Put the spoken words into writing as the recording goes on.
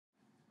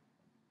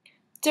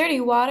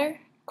Dirty water,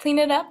 clean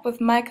it up with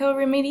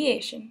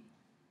mycoremediation.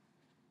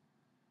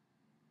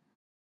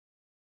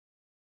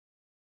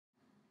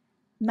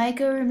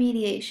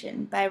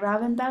 Mycoremediation by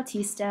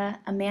Bautista,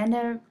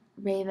 Amanda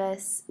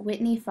Revesz,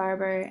 Whitney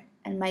Farber,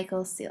 and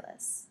Michael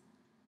Cilles.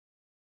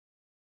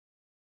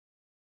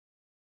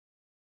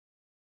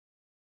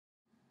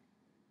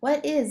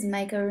 What is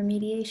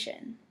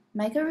mycoremediation?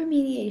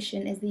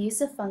 Mycoremediation is the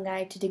use of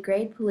fungi to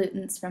degrade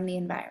pollutants from the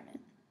environment.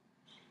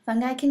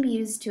 Fungi can be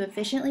used to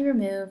efficiently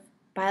remove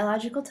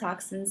biological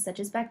toxins such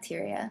as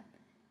bacteria,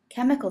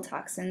 chemical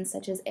toxins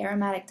such as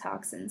aromatic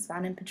toxins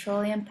found in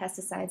petroleum,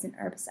 pesticides, and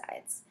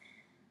herbicides,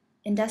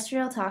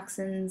 industrial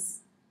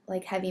toxins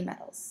like heavy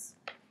metals.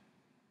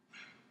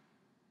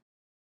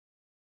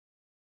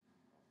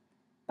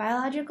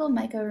 Biological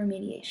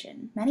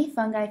mycoremediation. Many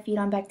fungi feed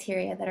on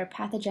bacteria that are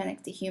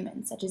pathogenic to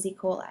humans, such as E.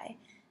 coli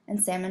and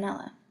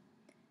Salmonella.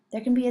 There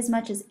can be as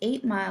much as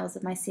 8 miles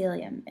of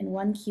mycelium in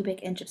 1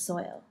 cubic inch of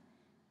soil,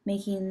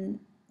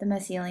 making the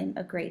mycelium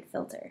a great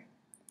filter.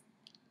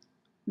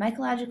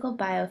 Mycological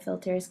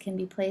biofilters can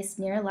be placed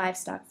near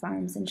livestock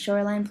farms and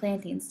shoreline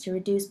plantings to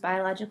reduce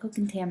biological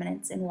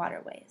contaminants in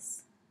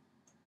waterways.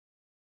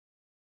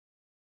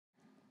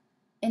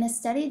 In a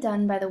study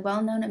done by the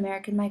well-known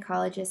American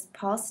mycologist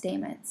Paul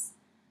Stamets,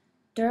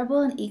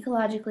 durable and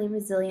ecologically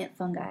resilient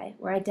fungi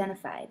were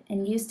identified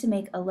and used to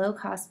make a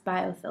low-cost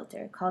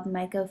biofilter called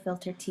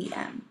MycoFilter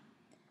TM.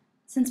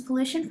 Since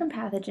pollution from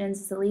pathogens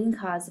is the leading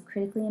cause of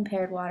critically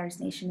impaired waters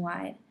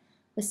nationwide,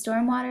 with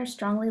stormwater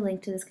strongly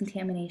linked to this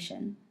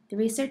contamination, the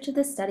research of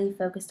this study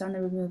focused on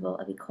the removal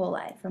of E.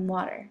 coli from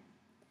water.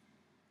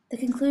 The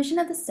conclusion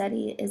of the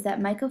study is that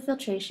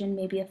mycofiltration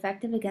may be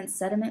effective against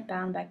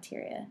sediment-bound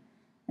bacteria,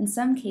 in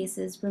some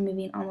cases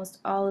removing almost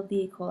all of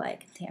the E. coli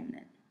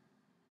contaminant.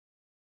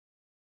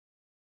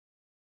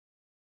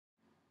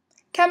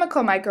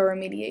 Chemical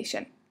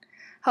mycoremediation.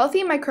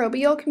 Healthy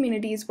microbial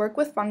communities work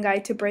with fungi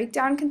to break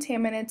down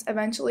contaminants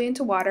eventually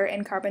into water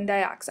and carbon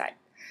dioxide.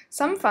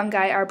 Some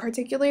fungi are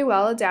particularly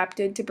well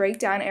adapted to break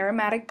down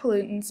aromatic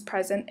pollutants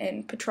present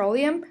in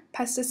petroleum,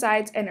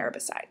 pesticides, and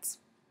herbicides.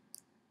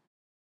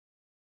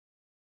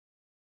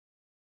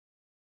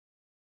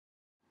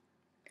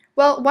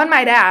 Well, one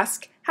might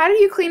ask, how do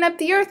you clean up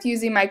the earth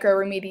using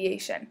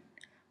mycoremediation?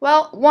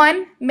 Well,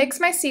 1. Mix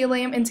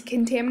mycelium into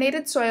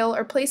contaminated soil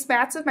or place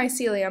mats of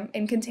mycelium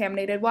in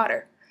contaminated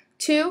water.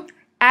 2.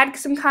 Add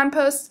some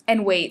compost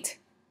and wait.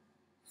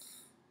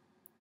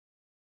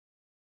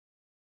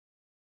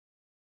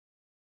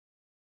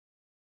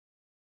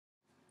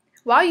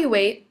 While you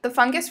wait, the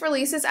fungus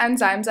releases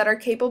enzymes that are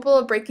capable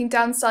of breaking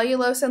down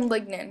cellulose and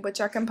lignin, which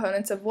are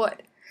components of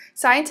wood.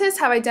 Scientists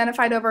have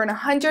identified over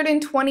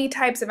 120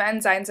 types of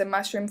enzymes in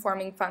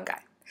mushroom-forming fungi.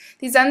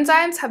 These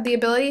enzymes have the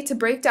ability to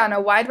break down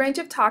a wide range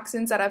of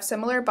toxins that have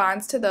similar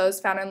bonds to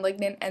those found in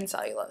lignin and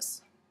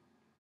cellulose.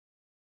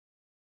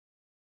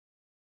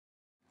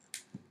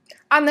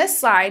 On this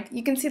slide,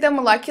 you can see the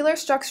molecular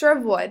structure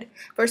of wood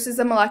versus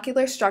the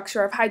molecular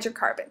structure of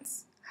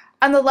hydrocarbons.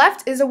 On the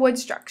left is a wood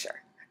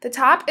structure. The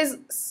top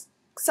is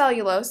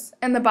cellulose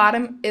and the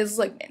bottom is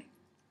lignin.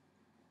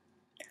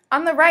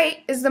 On the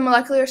right is the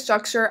molecular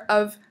structure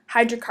of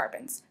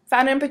hydrocarbons,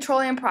 found in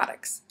petroleum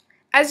products.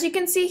 As you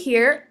can see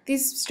here,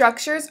 these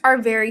structures are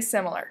very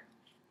similar.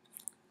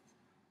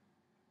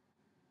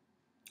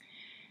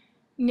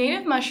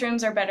 Native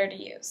mushrooms are better to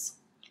use.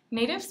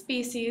 Native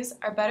species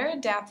are better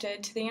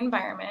adapted to the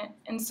environment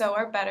and so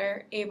are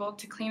better able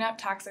to clean up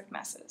toxic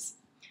messes.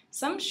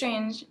 Some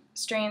strains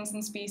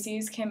and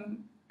species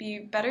can be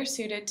better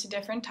suited to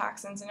different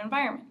toxins and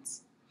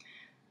environments.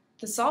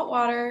 The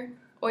saltwater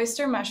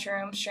oyster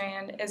mushroom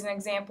strand is an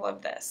example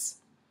of this.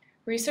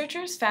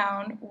 Researchers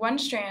found one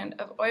strand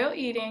of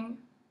oil-eating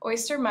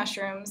oyster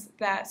mushrooms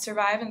that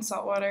survive in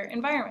saltwater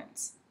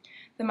environments.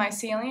 The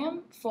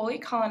mycelium fully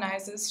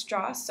colonizes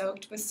straw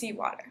soaked with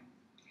seawater.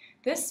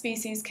 This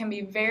species can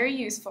be very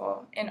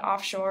useful in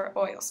offshore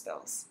oil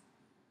spills.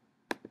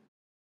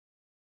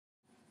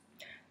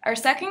 Our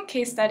second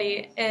case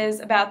study is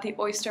about the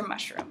oyster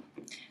mushroom.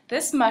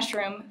 This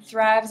mushroom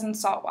thrives in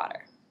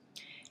saltwater.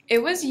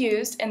 It was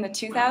used in the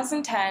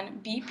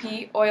 2010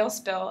 BP oil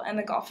spill in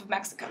the Gulf of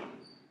Mexico.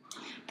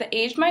 The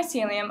aged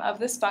mycelium of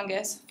this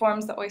fungus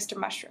forms the oyster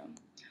mushroom.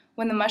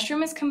 When the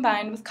mushroom is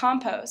combined with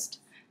compost,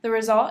 the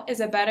result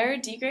is a better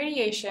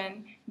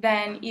degradation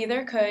than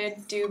either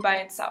could do by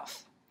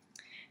itself.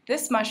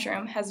 This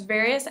mushroom has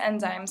various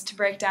enzymes to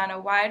break down a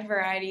wide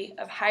variety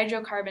of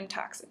hydrocarbon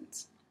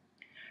toxins.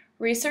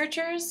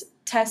 Researchers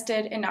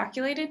tested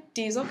inoculated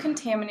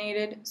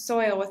diesel-contaminated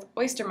soil with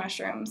oyster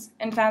mushrooms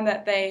and found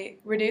that they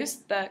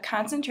reduced the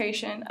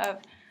concentration of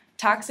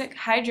toxic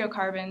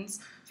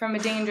hydrocarbons from a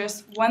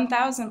dangerous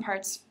 1,000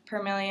 parts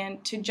per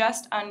million to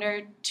just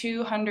under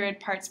 200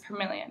 parts per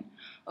million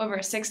over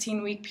a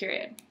 16-week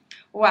period.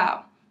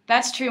 Wow,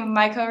 that's true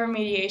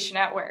mycoremediation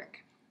at work.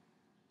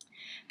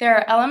 There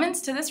are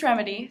elements to this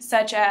remedy,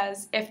 such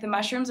as if the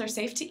mushrooms are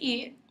safe to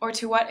eat or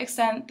to what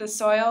extent the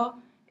soil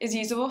is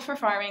usable for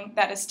farming,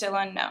 that is still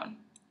unknown.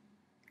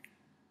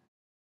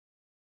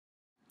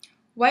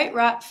 White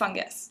rot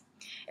fungus.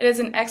 It is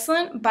an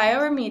excellent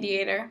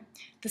bioremediator.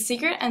 The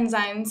secret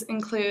enzymes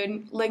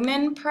include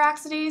lignin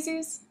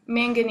peroxidases,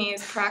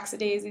 manganese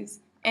peroxidases,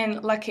 and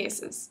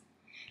lactases.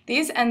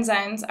 These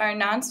enzymes are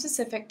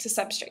nonspecific to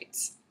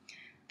substrates.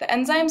 The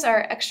enzymes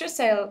are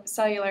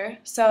extracellular,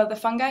 so the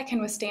fungi can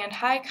withstand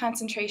high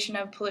concentration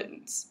of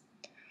pollutants.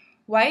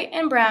 White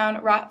and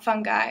brown rot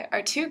fungi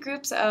are two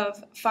groups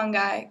of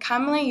fungi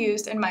commonly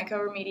used in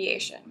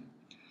mycoremediation.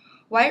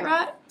 White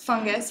rot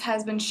fungus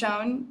has been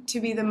shown to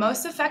be the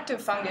most effective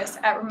fungus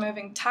at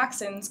removing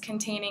toxins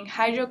containing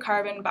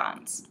hydrocarbon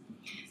bonds.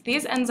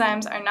 These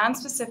enzymes are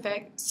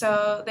nonspecific,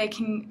 so they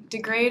can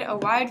degrade a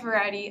wide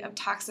variety of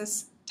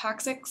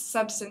toxic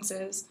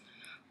substances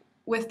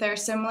with their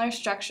similar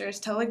structures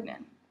to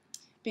lignin.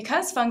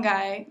 Because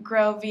fungi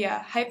grow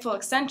via hyphal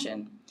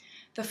extension,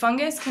 the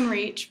fungus can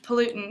reach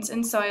pollutants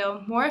in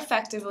soil more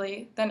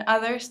effectively than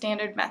other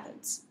standard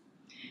methods.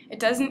 It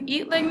doesn't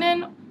eat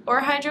lignin or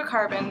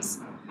hydrocarbons,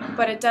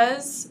 but it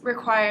does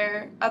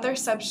require other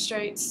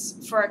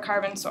substrates for a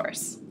carbon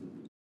source.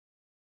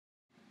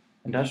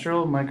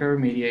 Industrial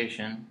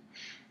mycoremediation.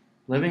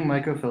 Living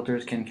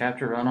microfilters can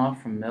capture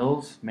runoff from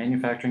mills,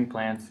 manufacturing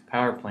plants,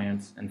 power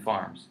plants, and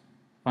farms.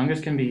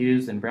 Fungus can be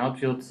used in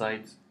brownfield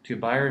sites to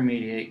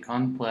bioremediate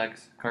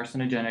complex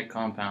carcinogenic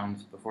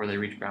compounds before they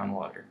reach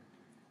groundwater.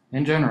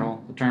 In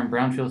general, the term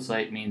brownfield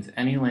site means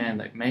any land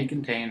that may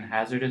contain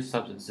hazardous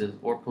substances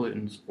or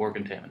pollutants or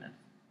contaminants.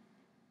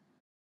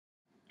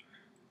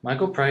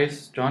 Michael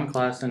Price, John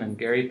Klassen, and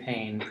Gary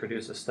Payne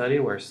produced a study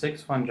where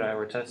 6 fungi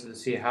were tested to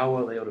see how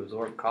well they would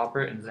absorb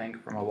copper and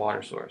zinc from a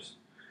water source.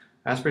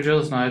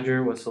 Aspergillus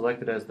niger was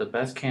selected as the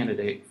best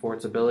candidate for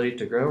its ability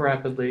to grow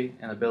rapidly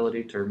and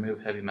ability to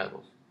remove heavy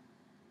metals.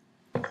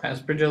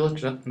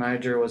 Aspergillus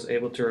niger was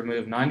able to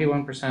remove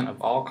 91%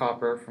 of all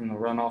copper from the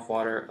runoff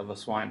water of a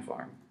swine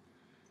farm.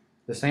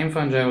 The same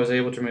fungi was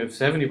able to remove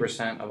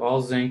 70% of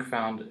all zinc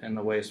found in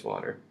the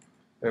wastewater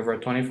over a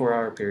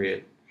 24-hour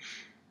period.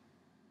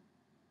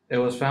 It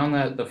was found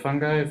that the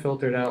fungi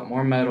filtered out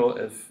more metal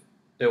if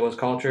it was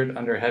cultured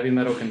under heavy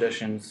metal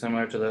conditions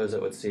similar to those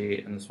it would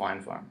see in the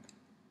swine farm.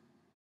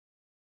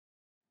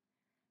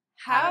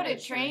 How to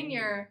train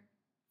your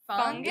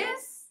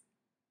fungus?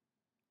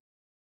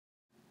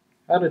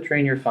 How to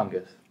train your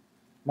fungus.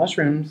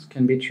 Mushrooms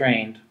can be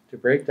trained to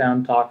break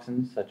down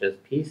toxins such as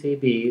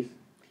PCBs,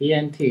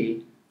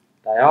 TNT,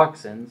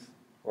 dioxins,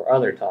 or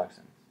other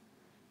toxins.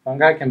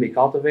 Fungi can be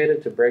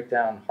cultivated to break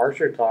down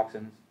harsher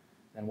toxins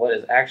than what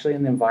is actually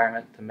in the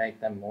environment to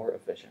make them more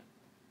efficient.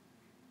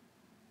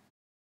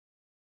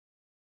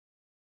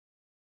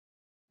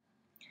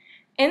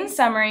 In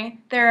summary,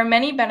 there are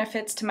many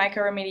benefits to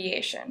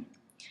mycoremediation.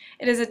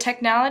 It is a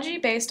technology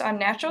based on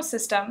natural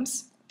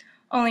systems.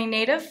 Only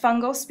native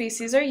fungal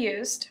species are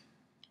used.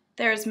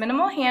 There is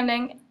minimal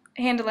handling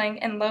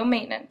and low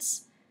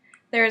maintenance.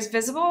 There is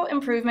visible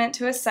improvement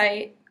to a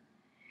site,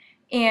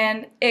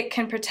 and it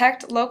can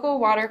protect local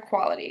water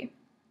quality.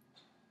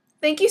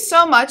 Thank you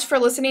so much for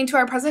listening to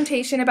our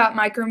presentation about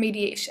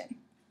mycoremediation.